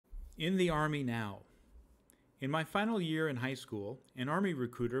In the Army now. In my final year in high school, an Army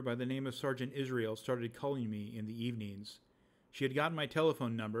recruiter by the name of Sergeant Israel started calling me in the evenings. She had gotten my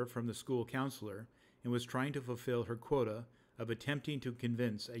telephone number from the school counselor and was trying to fulfill her quota of attempting to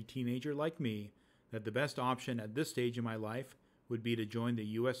convince a teenager like me that the best option at this stage in my life would be to join the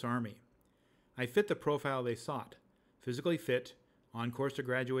U.S. Army. I fit the profile they sought: physically fit, on course to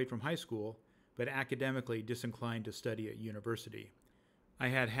graduate from high school, but academically disinclined to study at university. I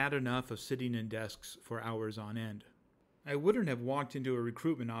had had enough of sitting in desks for hours on end. I wouldn't have walked into a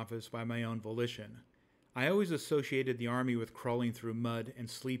recruitment office by my own volition. I always associated the Army with crawling through mud and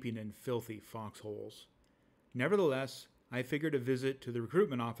sleeping in filthy foxholes. Nevertheless, I figured a visit to the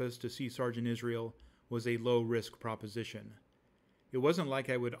recruitment office to see Sergeant Israel was a low-risk proposition. It wasn't like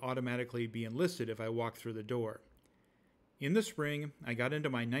I would automatically be enlisted if I walked through the door. In the spring, I got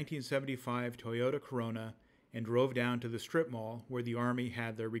into my 1975 Toyota Corona and drove down to the strip mall where the Army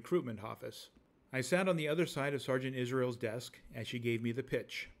had their recruitment office. I sat on the other side of Sergeant Israel's desk as she gave me the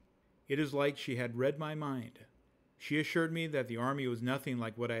pitch. It is like she had read my mind. She assured me that the Army was nothing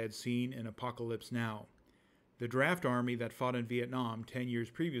like what I had seen in Apocalypse Now. The draft Army that fought in Vietnam 10 years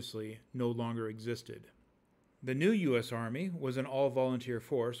previously no longer existed. The new U.S. Army was an all-volunteer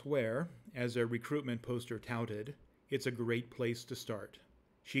force where, as their recruitment poster touted, it's a great place to start.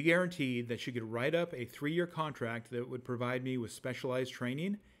 She guaranteed that she could write up a 3-year contract that would provide me with specialized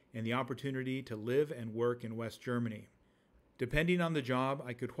training and the opportunity to live and work in West Germany. Depending on the job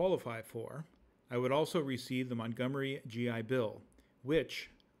I could qualify for, I would also receive the Montgomery GI Bill, which,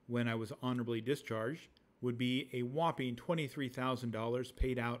 when I was honorably discharged, would be a whopping $23,000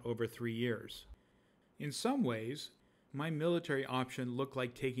 paid out over 3 years. In some ways, my military option looked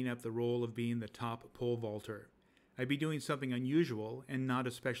like taking up the role of being the top pole vaulter. I'd be doing something unusual and not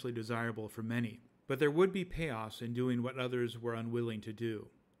especially desirable for many, but there would be payoffs in doing what others were unwilling to do.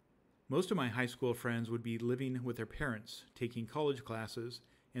 Most of my high school friends would be living with their parents, taking college classes,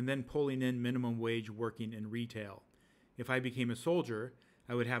 and then pulling in minimum wage working in retail. If I became a soldier,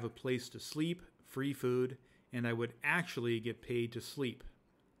 I would have a place to sleep, free food, and I would actually get paid to sleep.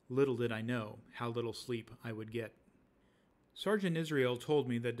 Little did I know how little sleep I would get. Sergeant Israel told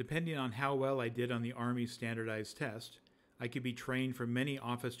me that depending on how well I did on the Army's standardized test, I could be trained for many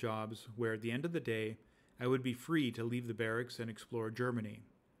office jobs where at the end of the day, I would be free to leave the barracks and explore Germany.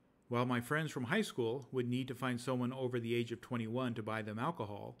 While my friends from high school would need to find someone over the age of 21 to buy them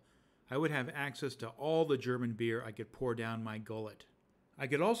alcohol, I would have access to all the German beer I could pour down my gullet. I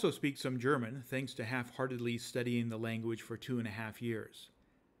could also speak some German thanks to half-heartedly studying the language for 2.5 years.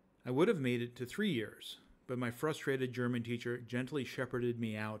 I would have made it to 3 years, but my frustrated German teacher gently shepherded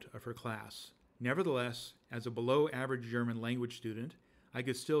me out of her class. Nevertheless, as a below-average German language student, I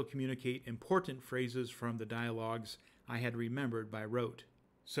could still communicate important phrases from the dialogues I had remembered by rote,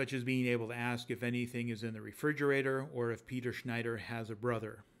 such as being able to ask if anything is in the refrigerator or if Peter Schneider has a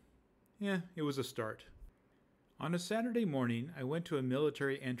brother. It was a start. On a Saturday morning, I went to a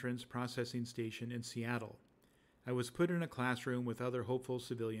military entrance processing station in Seattle. I was put in a classroom with other hopeful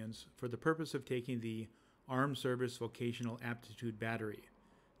civilians for the purpose of taking the Armed Service Vocational Aptitude Battery,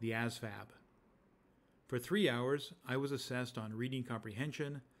 the ASVAB. For 3 hours, I was assessed on reading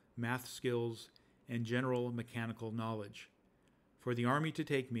comprehension, math skills, and general mechanical knowledge. For the Army to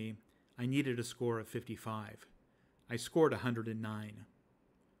take me, I needed a score of 55. I scored 109.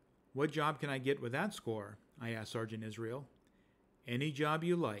 "What job can I get with that score?" I asked Sergeant Israel. "Any job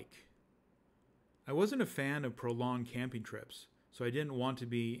you like." I wasn't a fan of prolonged camping trips, so I didn't want to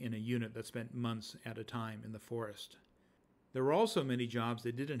be in a unit that spent months at a time in the forest. There were also many jobs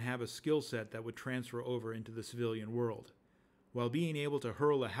that didn't have a skill set that would transfer over into the civilian world. While being able to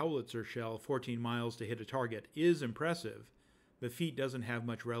hurl a howitzer shell 14 miles to hit a target is impressive, the feat doesn't have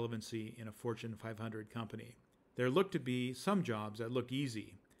much relevancy in a Fortune 500 company. There looked to be some jobs that looked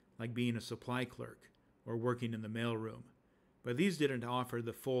easy, like being a supply clerk or working in the mailroom, but these didn't offer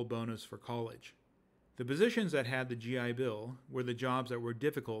the full bonus for college. The positions that had the GI Bill were the jobs that were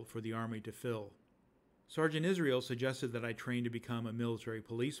difficult for the Army to fill. Sergeant Israel suggested that I train to become a military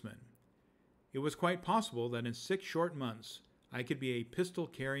policeman. It was quite possible that in 6 short months, I could be a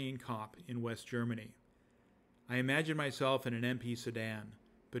pistol-carrying cop in West Germany. I imagined myself in an MP sedan,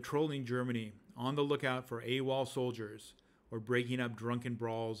 patrolling Germany, on the lookout for AWOL soldiers, or breaking up drunken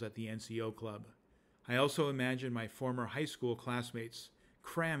brawls at the NCO club. I also imagined my former high school classmates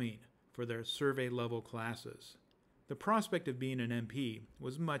cramming for their survey-level classes. The prospect of being an MP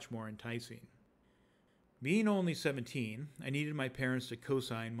was much more enticing. Being only 17, I needed my parents to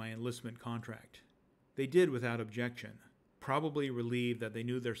co-sign my enlistment contract. They did without objection, probably relieved that they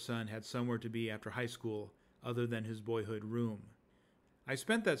knew their son had somewhere to be after high school other than his boyhood room. I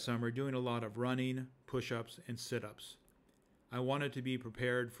spent that summer doing a lot of running, push-ups, and sit-ups. I wanted to be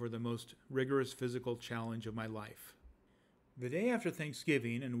prepared for the most rigorous physical challenge of my life. The day after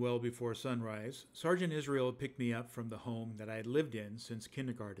Thanksgiving and well before sunrise, Sergeant Israel picked me up from the home that I had lived in since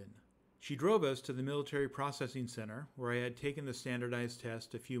kindergarten. She drove us to the Military Processing Center where I had taken the standardized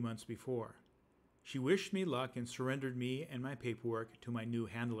test a few months before. She wished me luck and surrendered me and my paperwork to my new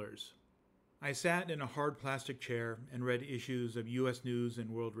handlers. I sat in a hard plastic chair and read issues of U.S. News and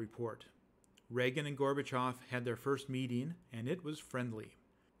World Report. Reagan and Gorbachev had their first meeting, and it was friendly.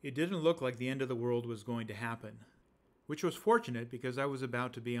 It didn't look like the end of the world was going to happen, which was fortunate because I was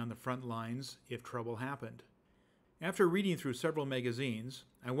about to be on the front lines if trouble happened. After reading through several magazines,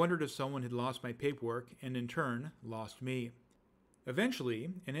 I wondered if someone had lost my paperwork and in turn lost me. Eventually,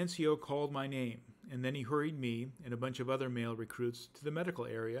 an NCO called my name, and then he hurried me and a bunch of other male recruits to the medical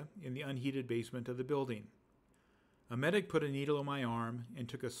area in the unheated basement of the building. A medic put a needle in my arm and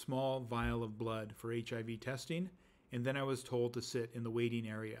took a small vial of blood for HIV testing, and then I was told to sit in the waiting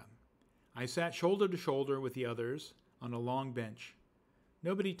area. I sat shoulder to shoulder with the others on a long bench.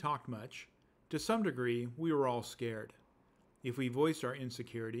 Nobody talked much. To some degree, we were all scared. If we voiced our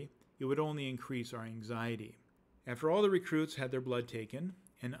insecurity, it would only increase our anxiety. After all the recruits had their blood taken,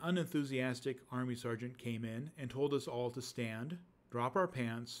 an unenthusiastic Army sergeant came in and told us all to stand, drop our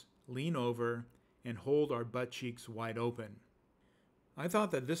pants, lean over, and hold our butt cheeks wide open. I thought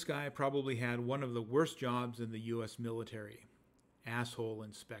that this guy probably had one of the worst jobs in the U.S. military. Asshole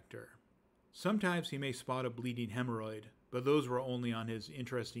inspector. Sometimes he may spot a bleeding hemorrhoid, but those were only on his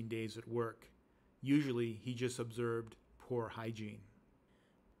interesting days at work. Usually he just observed poor hygiene.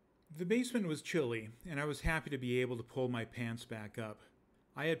 The basement was chilly, and I was happy to be able to pull my pants back up.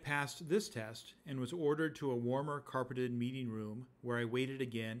 I had passed this test and was ordered to a warmer carpeted meeting room where I waited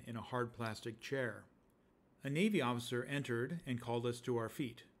again in a hard plastic chair. A Navy officer entered and called us to our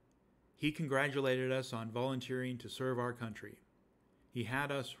feet. He congratulated us on volunteering to serve our country. He had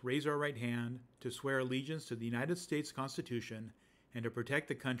us raise our right hand to swear allegiance to the United States Constitution and to protect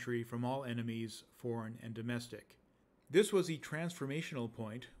the country from all enemies, foreign and domestic. This was the transformational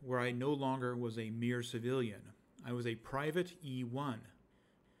point where I no longer was a mere civilian. I was a private E1.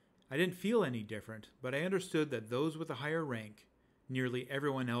 I didn't feel any different, but I understood that those with a higher rank, nearly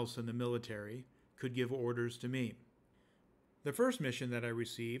everyone else in the military, could give orders to me. The first mission that I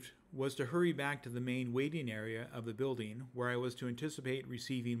received was to hurry back to the main waiting area of the building where I was to anticipate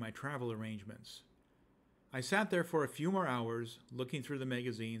receiving my travel arrangements. I sat there for a few more hours looking through the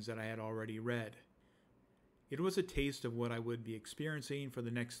magazines that I had already read. It was a taste of what I would be experiencing for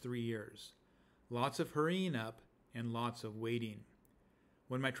the next 3 years. Lots of hurrying up and lots of waiting.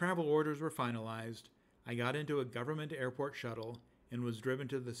 When my travel orders were finalized, I got into a government airport shuttle and was driven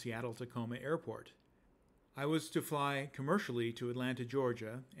to the Seattle-Tacoma airport. I was to fly commercially to Atlanta,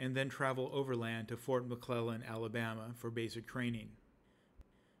 Georgia, and then travel overland to Fort McClellan, Alabama for basic training.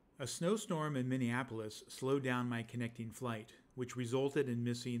 A snowstorm in Minneapolis slowed down my connecting flight, which resulted in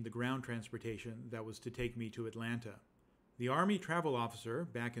missing the ground transportation that was to take me to Atlanta. The Army travel officer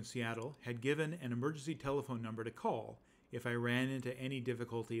back in Seattle had given an emergency telephone number to call if I ran into any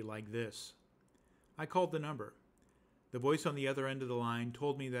difficulty like this. I called the number. The voice on the other end of the line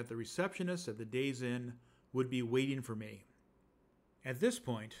told me that the receptionist at the Days Inn would be waiting for me. At this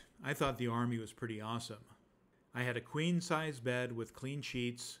point, I thought the Army was pretty awesome. I had a queen-size bed with clean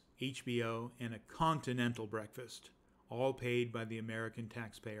sheets, HBO, and a continental breakfast, all paid by the American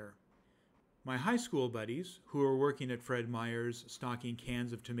taxpayer. My high school buddies, who were working at Fred Meyer's stocking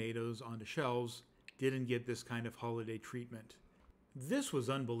cans of tomatoes onto shelves, didn't get this kind of holiday treatment. This was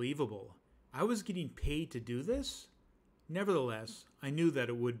unbelievable. I was getting paid to do this? Nevertheless, I knew that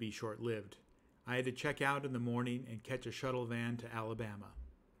it would be short-lived. I had to check out in the morning and catch a shuttle van to Alabama.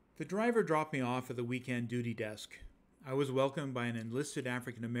 The driver dropped me off at the weekend duty desk. I was welcomed by an enlisted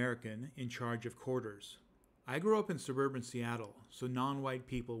African American in charge of quarters. I grew up in suburban Seattle, so non-white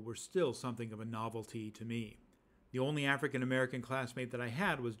people were still something of a novelty to me. The only African American classmate that I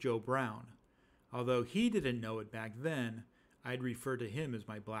had was Joe Brown. Although he didn't know it back then, I'd refer to him as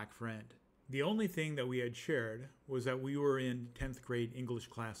my black friend. The only thing that we had shared was that we were in 10th grade English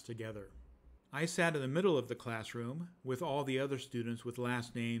class together. I sat in the middle of the classroom with all the other students with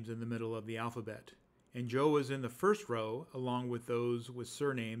last names in the middle of the alphabet, and Joe was in the first row along with those with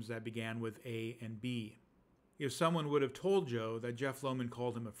surnames that began with A and B. If someone would have told Joe that Jeff Lohman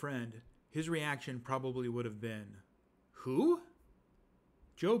called him a friend, his reaction probably would have been, "Who?"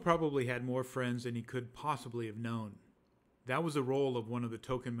 Joe probably had more friends than he could possibly have known. That was the role of one of the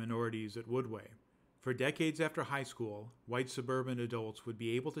token minorities at Woodway. For decades after high school, white suburban adults would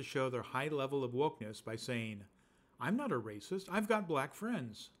be able to show their high level of wokeness by saying, I'm not a racist. I've got black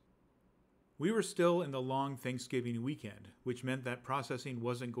friends. We were still in the long Thanksgiving weekend, which meant that processing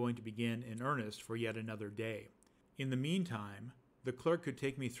wasn't going to begin in earnest for yet another day. In the meantime, the clerk could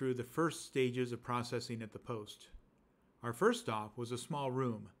take me through the first stages of processing at the post. Our first stop was a small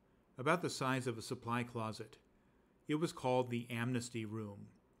room, about the size of a supply closet. It was called the Amnesty Room.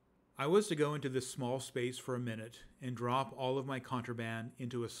 I was to go into this small space for a minute and drop all of my contraband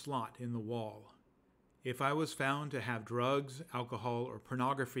into a slot in the wall. If I was found to have drugs, alcohol, or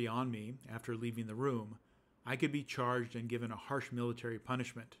pornography on me after leaving the room, I could be charged and given a harsh military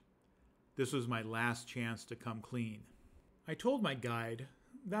punishment. This was my last chance to come clean. I told my guide,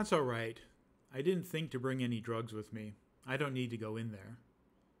 "That's all right. I didn't think to bring any drugs with me. I don't need to go in there."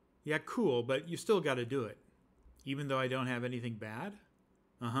 "Yeah, cool, but you still got to do it." "Even though I don't have anything bad?"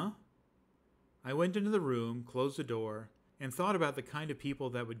 "Uh-huh." I went into the room, closed the door, and thought about the kind of people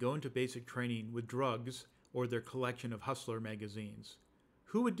that would go into basic training with drugs or their collection of Hustler magazines.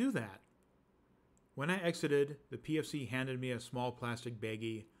 Who would do that? When I exited, the PFC handed me a small plastic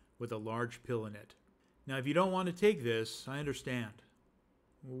baggie with a large pill in it. "Now, if you don't want to take this, I understand."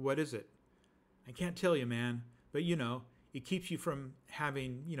 "What is it?" "I can't tell you, man, but it keeps you from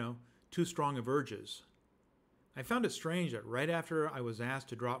having, too strong of urges." I found it strange that right after I was asked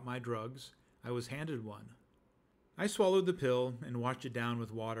to drop my drugs, I was handed one. I swallowed the pill and washed it down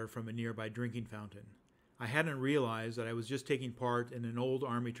with water from a nearby drinking fountain. I hadn't realized that I was just taking part in an old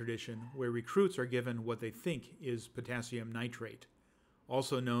Army tradition where recruits are given what they think is potassium nitrate,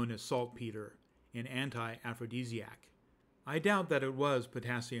 also known as saltpeter, an anti-aphrodisiac. I doubt that it was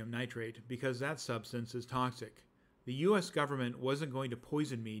potassium nitrate because that substance is toxic. The U.S. government wasn't going to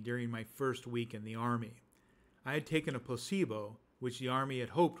poison me during my first week in the Army. I had taken a placebo, which the Army had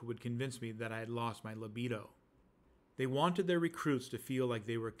hoped would convince me that I had lost my libido. They wanted their recruits to feel like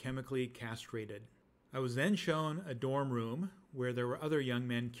they were chemically castrated. I was then shown a dorm room where there were other young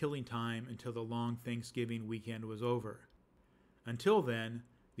men killing time until the long Thanksgiving weekend was over. Until then,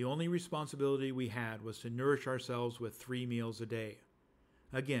 the only responsibility we had was to nourish ourselves with 3 meals a day.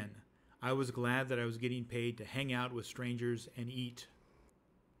 Again, I was glad that I was getting paid to hang out with strangers and eat.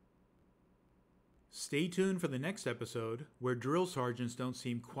 Stay tuned for the next episode, where drill sergeants don't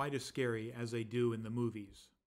seem quite as scary as they do in the movies.